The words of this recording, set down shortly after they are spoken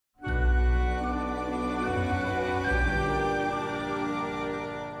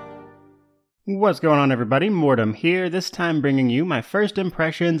What's going on, everybody? Mortem here, this time bringing you my first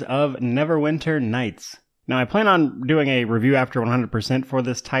impressions of Neverwinter Nights. Now, I plan on doing a review after 100% for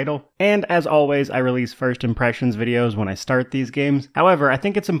this title, and as always, I release first impressions videos when I start these games. However, I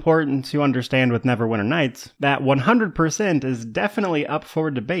think it's important to understand with Neverwinter Nights that 100% is definitely up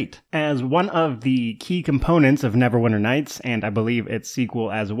for debate, as one of the key components of Neverwinter Nights, and I believe its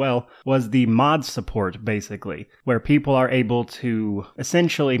sequel as well, was the mod support, basically, where people are able to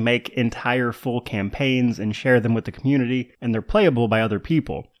essentially make entire full campaigns and share them with the community, and they're playable by other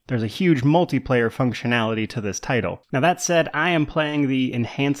people. There's a huge multiplayer functionality to this title. Now that said, I am playing the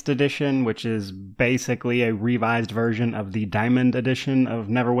Enhanced Edition, which is basically a revised version of the Diamond Edition of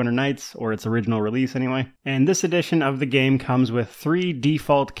Neverwinter Nights, or its original release anyway. And this edition of the game comes with 3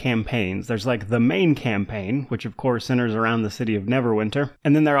 default campaigns. There's like the main campaign, which of course centers around the city of Neverwinter.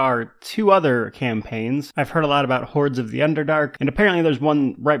 And then there are 2 other campaigns. I've heard a lot about Hordes of the Underdark, and apparently there's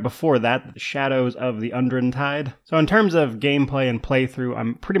one right before that, Shadows of the Undrentide. So in terms of gameplay and playthrough,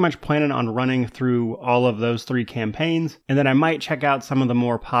 I'm pretty much planning on running through all of those 3 campaigns, and then I might check out some of the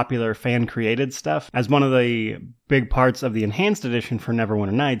more popular fan-created stuff, as one of the big parts of the Enhanced Edition for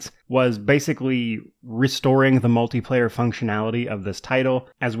Neverwinter Nights was basically restoring the multiplayer functionality of this title,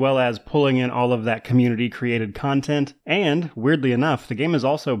 as well as pulling in all of that community-created content. And, weirdly enough, the game is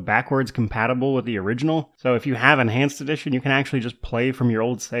also backwards compatible with the original, so if you have Enhanced Edition, you can actually just play from your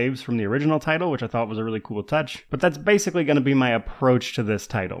old saves from the original title, which I thought was a really cool touch. But that's basically going to be my approach to this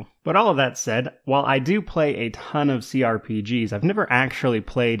title. But all of that said, while I do play a ton of CRPGs, I've never actually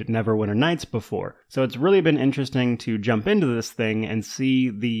played Neverwinter Nights before, so it's really been interesting to jump into this thing and see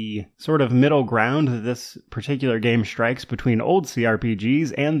the sort of middle ground that this particular game strikes between old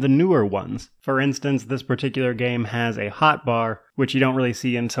CRPGs and the newer ones. For instance, this particular game has a hotbar, which you don't really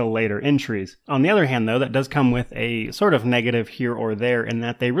see until later entries. On the other hand, though, that does come with a sort of negative here or there in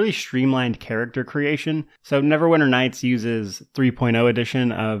that they really streamlined character creation. So Neverwinter Nights uses 3.0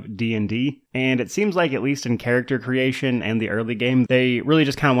 edition of D&D, and it seems like, at least in character creation and the early game, they really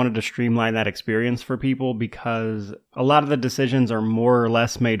just kind of wanted to streamline that experience for people because a lot of the decisions are more or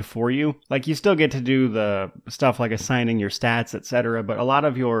less made for you. Like, you still get to do the stuff like assigning your stats, etc., but a lot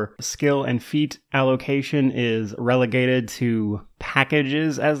of your skill and feat allocation is relegated to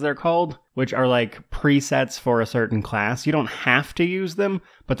packages, as they're called, which are like presets for a certain class. You don't have to use them,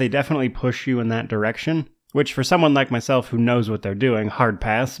 but they definitely push you in that direction. Which, for someone like myself who knows what they're doing, hard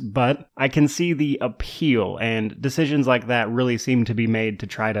pass, but I can see the appeal, and decisions like that really seem to be made to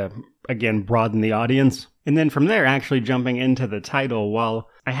try to, again, broaden the audience. And then from there, actually jumping into the title, while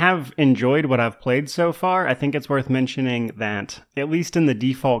I have enjoyed what I've played so far, I think it's worth mentioning that, at least in the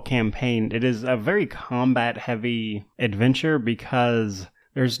default campaign, it is a very combat-heavy adventure because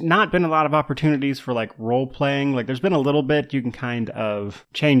there's not been a lot of opportunities for, like, role-playing. Like, there's been a little bit. You can kind of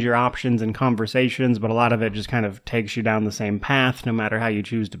change your options in conversations, but a lot of it just kind of takes you down the same path, no matter how you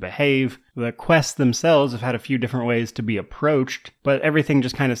choose to behave. The quests themselves have had a few different ways to be approached, but everything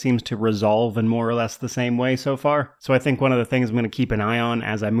just kind of seems to resolve in more or less the same way so far. So I think one of the things I'm going to keep an eye on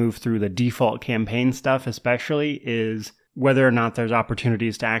as I move through the default campaign stuff especially is whether or not there's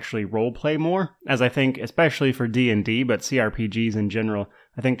opportunities to actually roleplay more, as I think, especially for D&D, but CRPGs in general,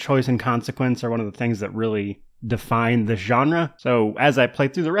 I think choice and consequence are one of the things that really define this genre. So as I play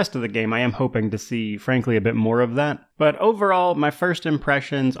through the rest of the game, I am hoping to see, frankly, a bit more of that. But overall, my first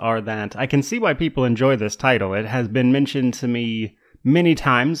impressions are that I can see why people enjoy this title. It has been mentioned to me many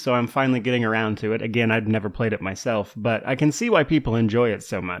times, so I'm finally getting around to it. Again, I've never played it myself, but I can see why people enjoy it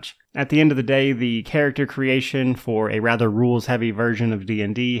so much. At the end of the day, the character creation for a rather rules-heavy version of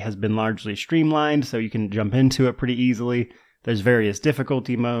D&D has been largely streamlined, so you can jump into it pretty easily. There's various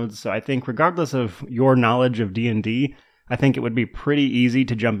difficulty modes, so I think regardless of your knowledge of D&D, I think it would be pretty easy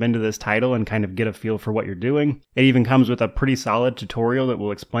to jump into this title and kind of get a feel for what you're doing. It even comes with a pretty solid tutorial that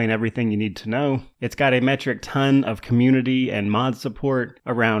will explain everything you need to know. It's got a metric ton of community and mod support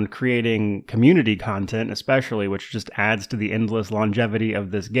around creating community content especially, which just adds to the endless longevity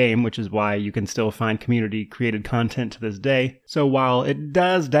of this game, which is why you can still find community-created content to this day. So while it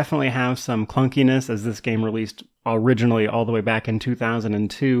does definitely have some clunkiness, as this game released originally all the way back in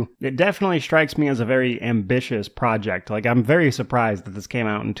 2002, it definitely strikes me as a very ambitious project. Like, I'm very surprised that this came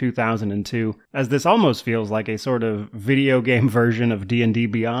out in 2002, as this almost feels like a sort of video game version of D&D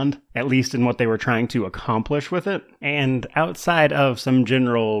Beyond, at least in what they were trying to accomplish with it. And outside of some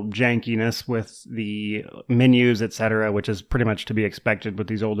general jankiness with the menus, etc., which is pretty much to be expected with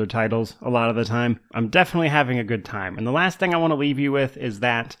these older titles a lot of the time, I'm definitely having a good time. And the last thing I want to leave you with is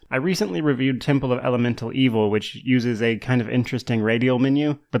that I recently reviewed Temple of Elemental Evil, which which uses a kind of interesting radial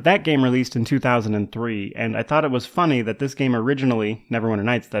menu. But that game released in 2003, and I thought it was funny that this game originally, Neverwinter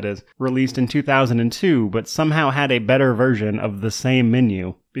Nights that is, released in 2002, but somehow had a better version of the same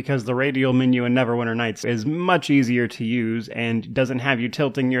menu. Because the radial menu in Neverwinter Nights is much easier to use and doesn't have you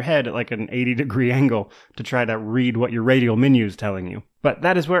tilting your head at like an 80-degree angle to try to read what your radial menu is telling you. But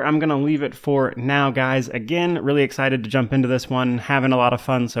that is where I'm going to leave it for now, guys. Again, really excited to jump into this one. Having a lot of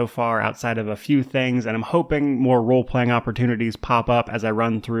fun so far outside of a few things, and I'm hoping more role-playing opportunities pop up as I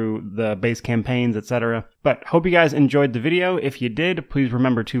run through the base campaigns, etc. But hope you guys enjoyed the video. If you did, please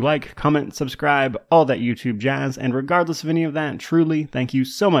remember to like, comment, subscribe, all that YouTube jazz. And regardless of any of that, truly, thank you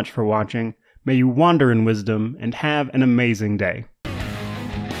so much for watching. May you wander in wisdom and have an amazing day.